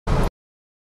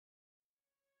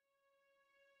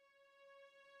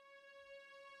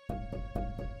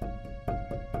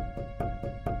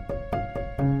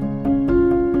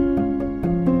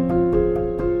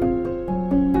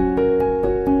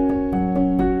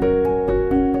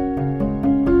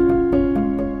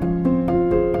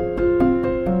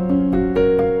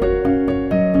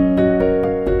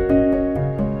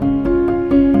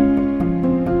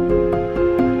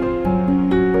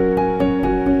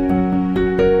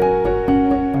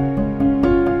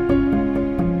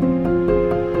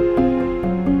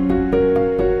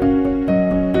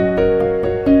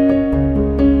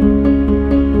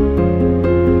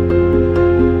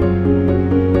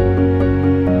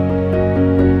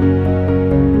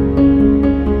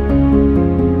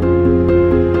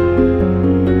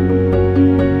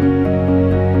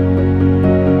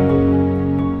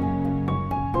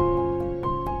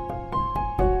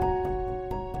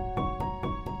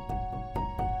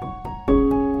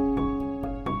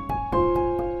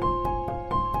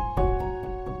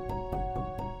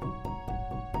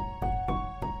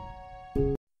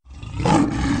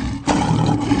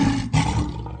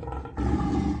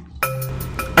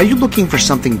Are you looking for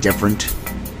something different?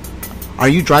 Are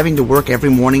you driving to work every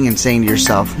morning and saying to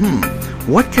yourself,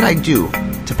 what could I do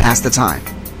to pass the time?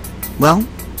 Well,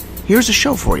 here's a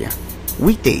show for you.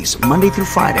 Weekdays, Monday through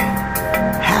Friday.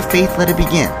 Have Faith, Let It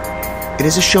Begin. It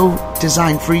is a show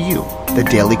designed for you, the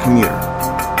daily commuter.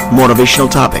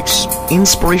 Motivational topics,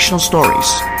 inspirational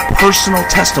stories, personal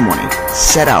testimony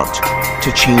set out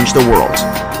to change the world.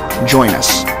 Join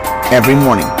us every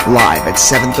morning live at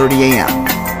 7:30 a.m.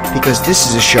 because this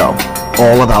is a show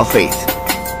all about faith.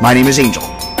 My name is Angel,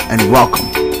 and welcome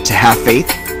to Have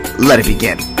Faith, Let It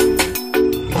Begin.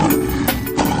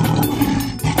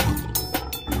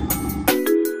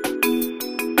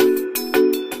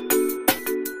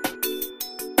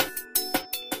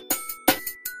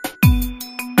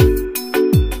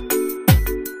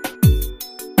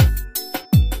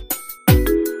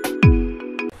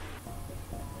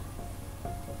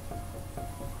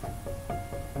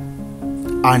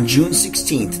 On June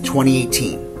 16th,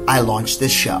 2018, I launched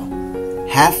this show,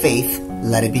 Have Faith,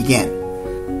 Let It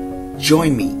Begin.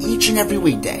 Join me each and every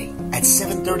weekday at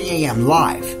 7:30 a.m.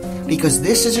 live because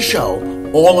this is a show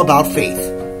all about faith.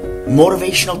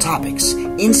 Motivational topics,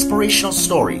 inspirational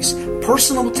stories,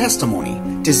 personal testimony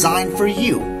designed for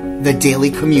you, the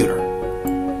daily commuter.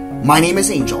 My name is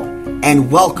Angel,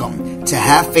 and welcome to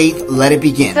Have Faith, Let It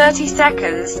Begin. 30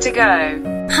 seconds to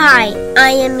go. Hi,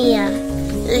 I am Mia.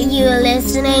 You're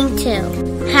listening to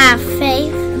Have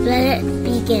Faith, Let It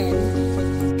Begin.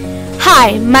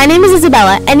 Hi, my name is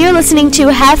Isabella, and you're listening to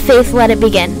Have Faith, Let It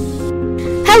Begin.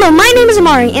 Hello, my name is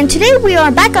Amari, and today we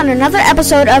are back on another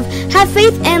episode of Have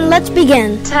Faith and Let's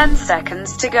Begin. 10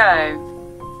 seconds to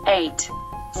go. 8,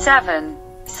 7,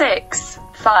 6,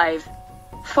 5,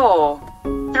 4,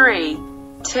 3,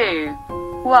 2,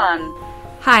 1.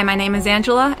 Hi, my name is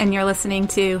Angela, and you're listening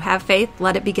to Have Faith,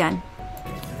 Let It Begin.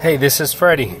 Hey, this is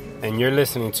Freddie, and you're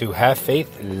listening to Have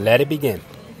Faith, Let It Begin.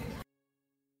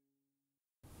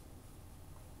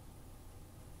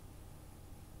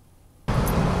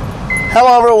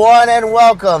 Hello, everyone, and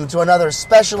welcome to another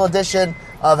special edition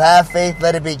of Have Faith,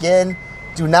 Let It Begin.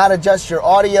 Do not adjust your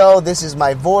audio. This is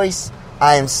my voice.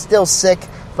 I am still sick,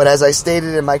 but as I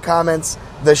stated in my comments,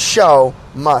 the show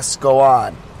must go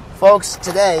on. Folks,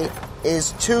 today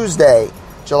is Tuesday,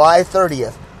 July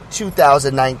 30th,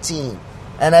 2019.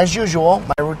 And as usual,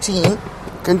 my routine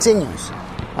continues.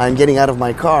 I'm getting out of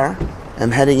my car. I'm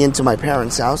heading into my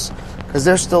parents' house because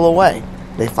they're still away.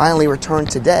 They finally returned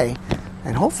today,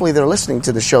 and hopefully they're listening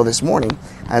to the show this morning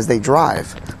as they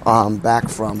drive back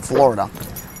from Florida.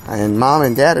 And Mom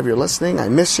and Dad, if you're listening, I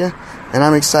miss you, and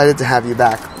I'm excited to have you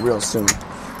back real soon.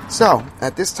 So,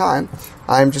 at this time,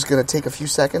 I'm just going to take a few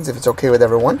seconds, if it's okay with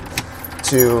everyone,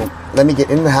 to let me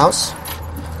get in the house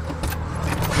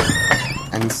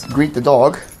and greet the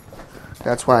dog.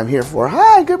 That's what I'm here for.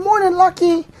 Hi, good morning,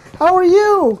 Lucky. How are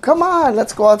you? Come on,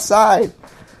 let's go outside.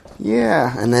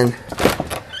 Yeah, and then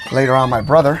later on, my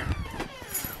brother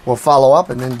will follow up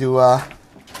and then do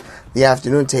the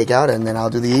afternoon takeout, and then I'll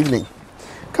do the evening.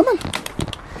 Come on.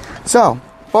 So,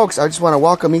 folks, I just want to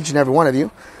welcome each and every one of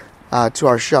you to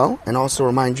our show, and also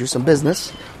remind you some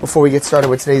business before we get started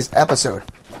with today's episode.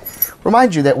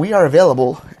 Remind you that we are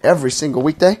available every single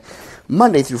weekday,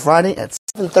 Monday through Friday at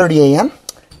 7:30 a.m.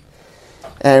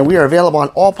 And we are available on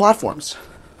all platforms.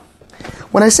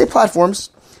 When I say platforms,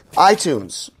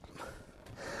 iTunes,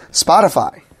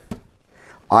 Spotify,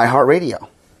 iHeartRadio.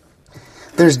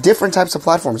 There's different types of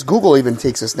platforms. Google even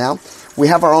takes us now. We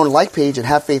have our own like page at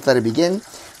Have Faith Let It Begin.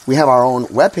 We have our own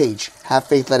webpage,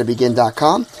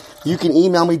 havefaithletitbegin.com. You can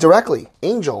email me directly,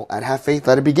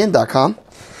 angel@havefaithletitbegin.com.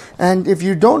 And if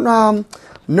you don't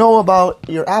know about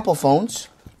your Apple phones,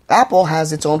 Apple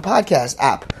has its own podcast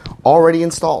app already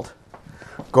installed.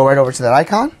 Go right over to that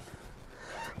icon,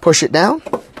 push it down,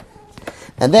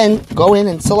 and then go in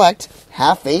and select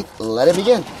Have Faith, Let It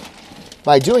Begin.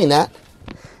 By doing that,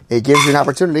 it gives you an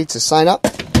opportunity to sign up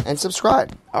and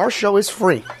subscribe. Our show is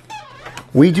free.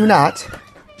 We do not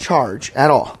charge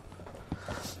at all.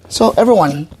 So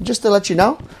everyone, just to let you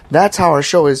know, that's how our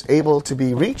show is able to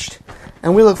be reached.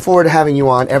 And we look forward to having you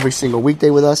on every single weekday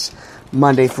with us,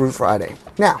 Monday through Friday.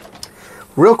 Now,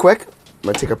 real quick, I'm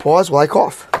going to take a pause while I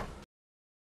cough.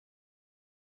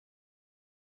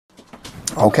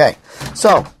 Okay,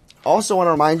 so also want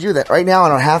to remind you that right now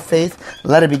on our Have Faith,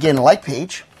 Let It Begin like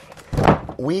page,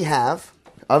 we have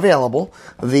available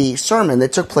the sermon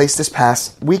that took place this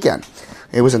past weekend.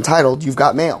 It was entitled, You've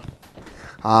Got Mail.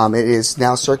 It is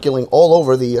now circulating all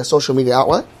over the social media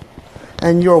outlet,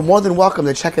 and you're more than welcome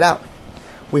to check it out.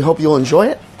 We hope you'll enjoy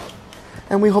it,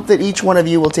 and we hope that each one of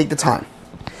you will take the time.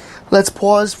 Let's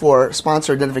pause for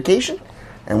sponsor identification,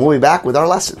 and we'll be back with our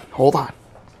lesson. Hold on.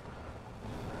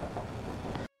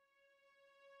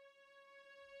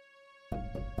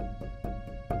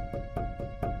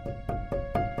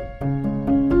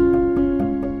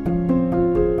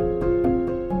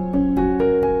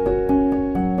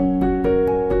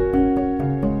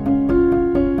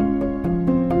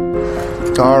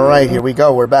 All right, here we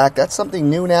go. We're back. That's something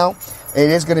new now. It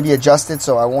is going to be adjusted,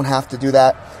 so I won't have to do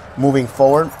that moving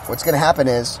forward. What's going to happen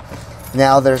is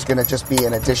now there's going to just be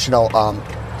an additional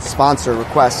sponsor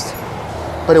request,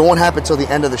 but it won't happen until the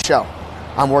end of the show.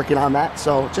 I'm working on that.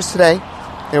 So just today,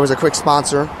 there was a quick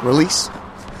sponsor release.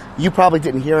 You probably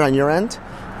didn't hear it on your end,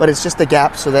 but it's just a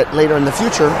gap so that later in the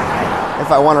future, if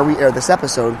I want to re-air this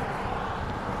episode,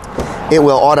 it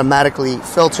will automatically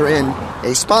filter in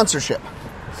a sponsorship.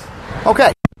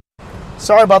 Okay.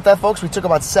 Sorry about that, folks. We took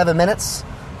about 7 minutes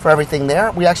for everything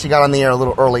there. We actually got on the air a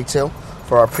little early, too,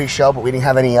 for our pre-show, but we didn't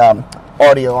have any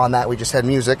audio on that. We just had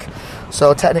music.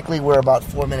 So technically, we're about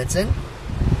 4 minutes in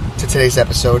to today's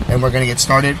episode, and we're going to get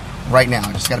started right now.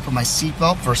 I just got to put my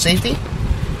seatbelt for safety,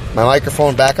 my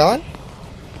microphone back on,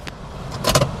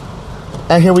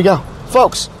 and here we go.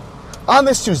 Folks, on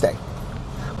this Tuesday,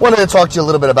 wanted to talk to you a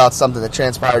little bit about something that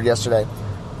transpired yesterday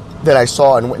that I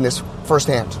saw and witnessed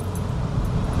firsthand.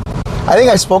 I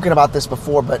think I've spoken about this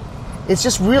before, but it's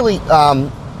just really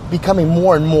becoming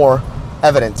more and more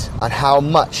evident on how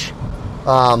much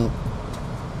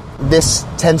this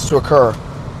tends to occur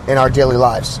in our daily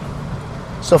lives.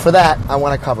 So for that, I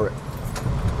want to cover it.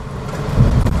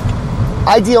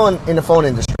 I deal in the phone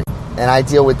industry, and I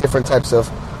deal with different types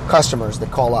of customers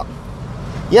that call up.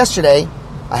 Yesterday,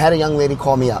 I had a young lady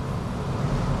call me up,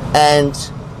 and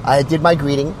I did my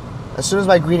greeting. As soon as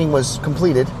my greeting was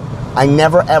completed, I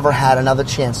never ever had another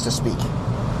chance to speak.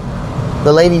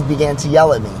 The lady began to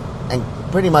yell at me and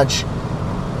pretty much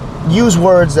use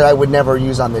words that I would never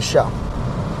use on this show.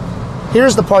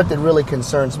 Here's the part that really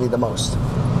concerns me the most.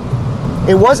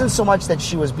 It wasn't so much that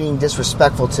she was being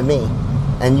disrespectful to me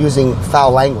and using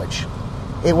foul language.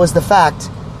 It was the fact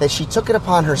that she took it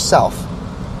upon herself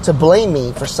to blame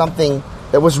me for something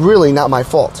that was really not my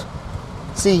fault.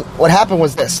 See, what happened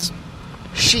was this.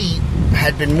 She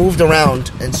had been moved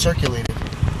around and circulated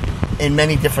in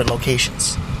many different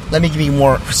locations. Let me be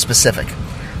more specific.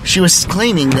 She was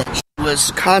claiming that she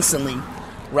was constantly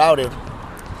routed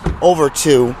over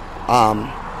to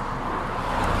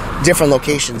different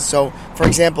locations. So, for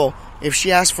example, if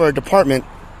she asked for a department,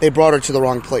 they brought her to the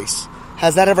wrong place.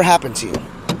 Has that ever happened to you?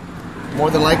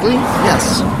 More than likely,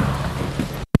 yes.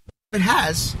 If it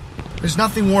has, there's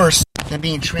nothing worse than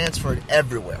being transferred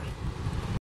everywhere.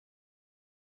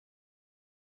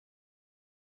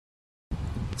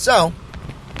 So,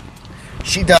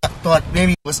 she thought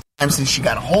maybe it was time, since she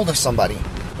got a hold of somebody,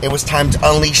 it was time to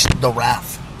unleash the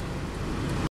wrath.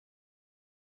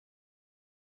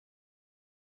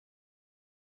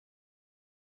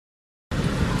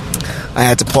 I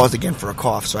had to pause again for a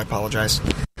cough, so I apologize.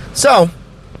 So,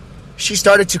 she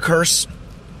started to curse,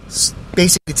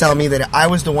 basically telling me that I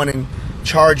was the one in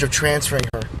charge of transferring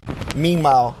her.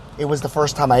 Meanwhile, it was the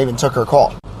first time I even took her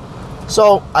call.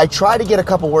 So, I tried to get a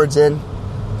couple words in.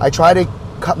 I tried to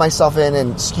cut myself in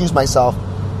and excuse myself,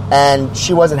 and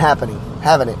she wasn't having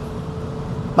it.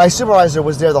 My supervisor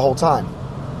was there the whole time,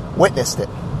 witnessed it.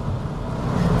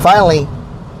 Finally,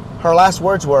 her last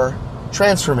words were,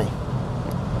 "Transfer me."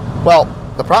 Well,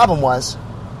 the problem was,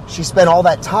 she spent all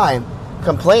that time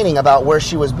complaining about where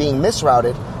she was being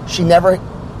misrouted. She never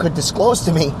could disclose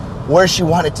to me where she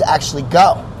wanted to actually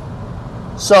go.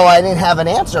 So I didn't have an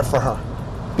answer for her,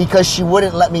 because she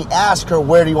wouldn't let me ask her,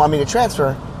 "Where do you want me to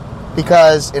transfer?"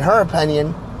 Because in her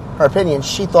opinion,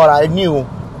 she thought I knew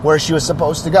where she was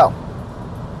supposed to go.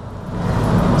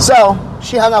 So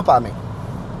she hung up on me.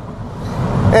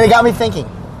 And it got me thinking,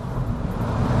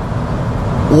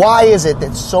 why is it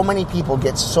that so many people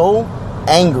get so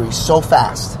angry so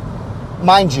fast?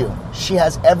 Mind you, she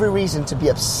has every reason to be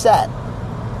upset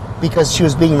because she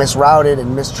was being misrouted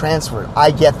and mistransferred.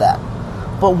 I get that.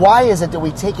 But why is it that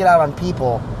we take it out on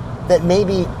people that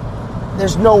maybe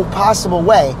there's no possible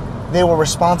way they were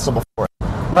responsible for it?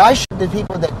 Why should the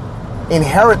people that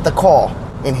inherit the call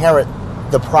inherit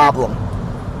the problem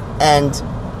and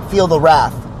feel the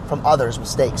wrath from others'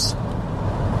 mistakes?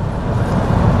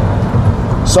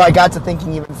 So I got to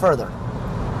thinking even further.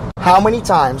 How many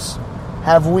times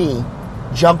have we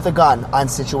jumped the gun on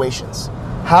situations?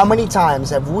 How many times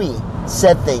have we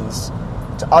said things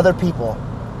to other people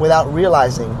without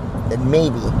realizing that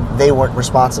maybe they weren't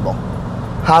responsible?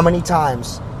 How many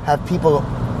times have people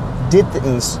did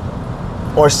things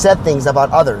or said things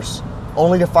about others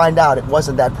only to find out it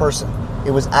wasn't that person?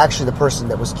 It was actually the person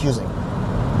that was accusing.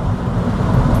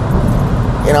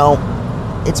 You know,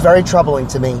 it's very troubling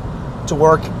to me to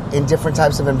work in different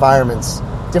types of environments,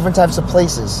 different types of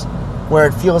places where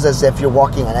it feels as if you're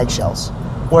walking on eggshells,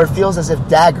 where it feels as if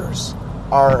daggers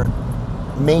are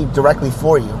made directly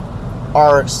for you,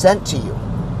 are sent to you,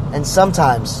 and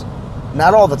sometimes,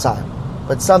 not all the time,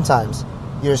 but sometimes,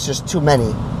 there's just too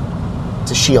many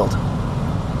to shield.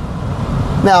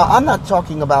 Now, I'm not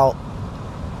talking about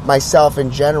myself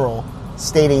in general,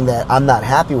 stating that I'm not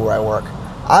happy where I work.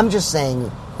 I'm just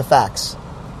saying the facts.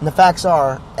 And the facts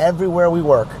are, everywhere we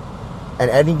work, at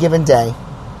any given day,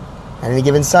 at any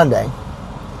given Sunday,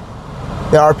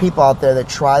 there are people out there that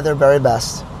try their very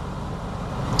best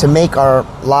to make our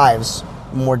lives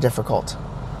more difficult,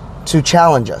 to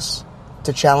challenge us,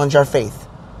 to challenge our faith,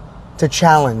 to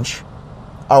challenge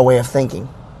our way of thinking.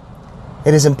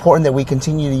 It is important that we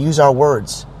continue to use our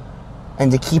words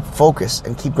and to keep focused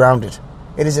and keep grounded.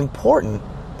 It is important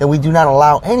that we do not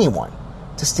allow anyone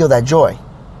to steal that joy.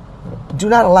 Do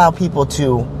not allow people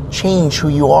to change who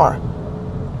you are.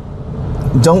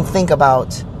 Don't think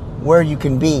about where you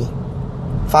can be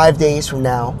 5 days from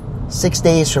now, 6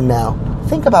 days from now.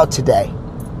 Think about today.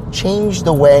 Change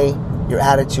the way your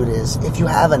attitude is, if you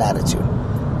have an attitude.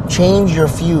 Change your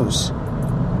fuse.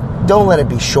 Don't let it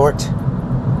be short.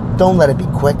 Don't let it be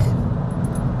quick.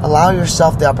 Allow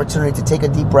yourself the opportunity to take a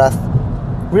deep breath,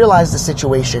 realize the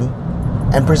situation,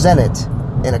 and present it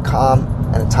in a calm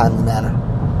and a timely manner.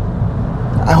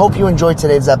 I hope you enjoyed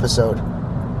today's episode,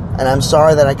 and I'm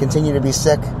sorry that I continue to be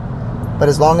sick, but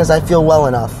as long as I feel well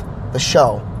enough, the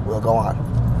show will go on.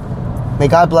 May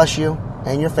God bless you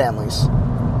and your families.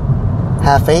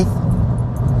 Have faith.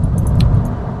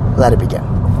 Let it begin.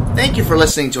 Thank you for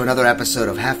listening to another episode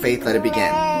of Have Faith, Let It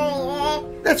Begin.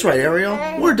 That's right, Ariel.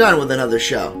 We're done with another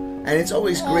show. And it's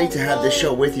always great to have this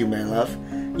show with you, my love.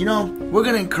 You know, we're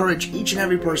going to encourage each and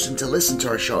every person to listen to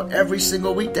our show every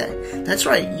single weekday. That's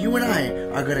right, you and I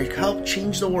are going to help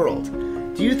change the world.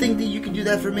 Do you think that you can do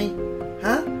that for me?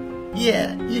 Huh?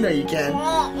 Yeah, you know you can.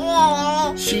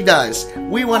 She does.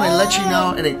 We want to let you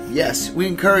know, and yes, we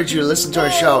encourage you to listen to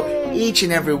our show each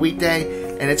and every weekday,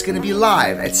 and it's going to be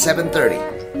live at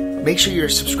 7:30. Make sure you're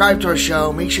subscribed to our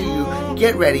show. Make sure you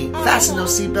get ready, fasten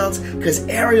those seatbelts, because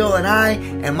Ariel and I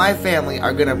and my family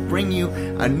are going to bring you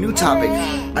a new topic,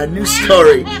 a new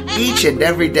story each and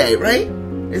every day, right?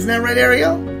 Isn't that right,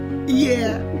 Ariel?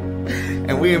 Yeah.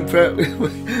 And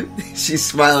she's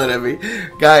smiling at me.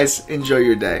 Guys, enjoy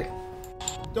your day.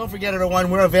 Don't forget, everyone,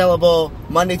 we're available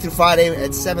Monday through Friday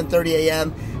at 7:30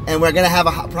 a.m. And we're going to have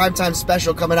a primetime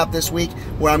special coming up this week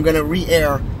where I'm going to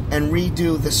re-air and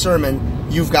redo the sermon,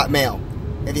 You've Got Mail.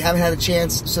 If you haven't had a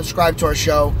chance, subscribe to our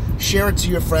show, share it to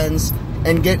your friends,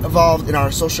 and get involved in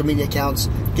our social media accounts.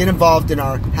 Get involved in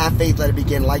our Have Faith, Let It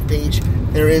Begin like page.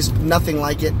 There is nothing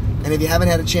like it. And if you haven't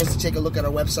had a chance to take a look at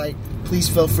our website, please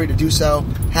feel free to do so.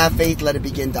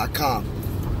 HaveFaithLetItBegin.com.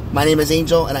 My name is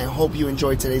Angel, and I hope you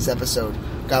enjoyed today's episode.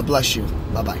 God bless you.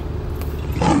 Bye-bye.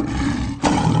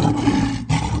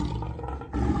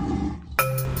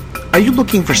 Are you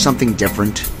looking for something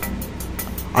different?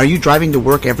 Are you driving to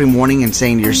work every morning and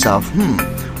saying to yourself,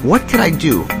 what could I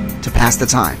do to pass the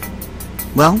time?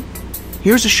 Well,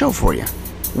 here's a show for you.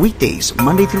 Weekdays,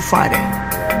 Monday through Friday.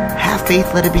 Have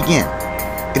Faith, Let It Begin.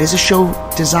 It is a show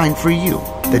designed for you,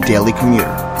 the daily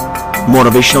commuter.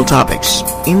 Motivational topics,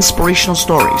 inspirational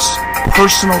stories,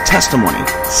 personal testimony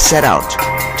set out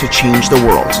to change the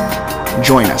world.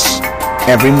 Join us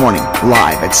every morning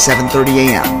live at 7:30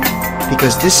 a.m.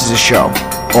 because this is a show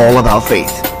all about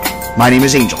faith. My name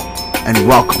is Angel, and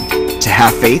welcome to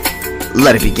Have Faith,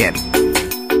 Let It Begin.